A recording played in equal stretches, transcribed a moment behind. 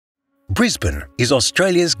Brisbane is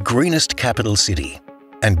Australia's greenest capital city,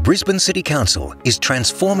 and Brisbane City Council is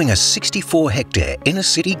transforming a 64-hectare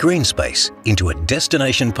inner-city green space into a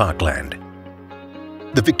destination parkland.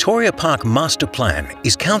 The Victoria Park Master Plan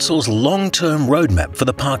is Council's long-term roadmap for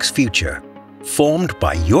the park's future, formed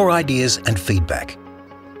by your ideas and feedback.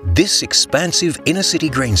 This expansive inner-city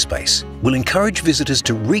green space will encourage visitors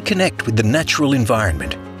to reconnect with the natural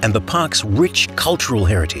environment and the park's rich cultural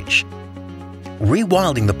heritage.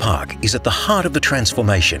 Rewilding the park is at the heart of the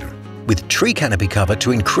transformation, with tree canopy cover to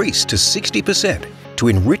increase to 60% to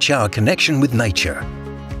enrich our connection with nature.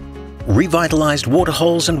 Revitalised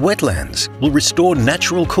waterholes and wetlands will restore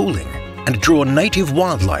natural cooling and draw native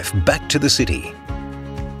wildlife back to the city,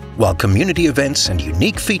 while community events and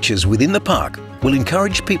unique features within the park will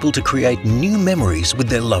encourage people to create new memories with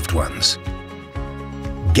their loved ones.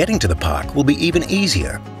 Getting to the park will be even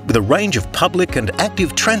easier with a range of public and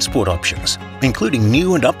active transport options, including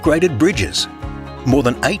new and upgraded bridges, more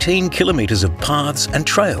than 18 kilometres of paths and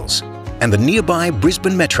trails, and the nearby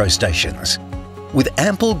Brisbane metro stations. With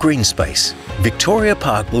ample green space, Victoria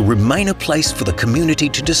Park will remain a place for the community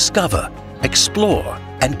to discover, explore,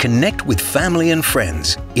 and connect with family and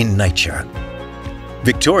friends in nature.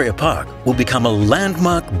 Victoria Park will become a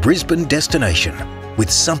landmark Brisbane destination with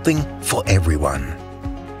something for everyone.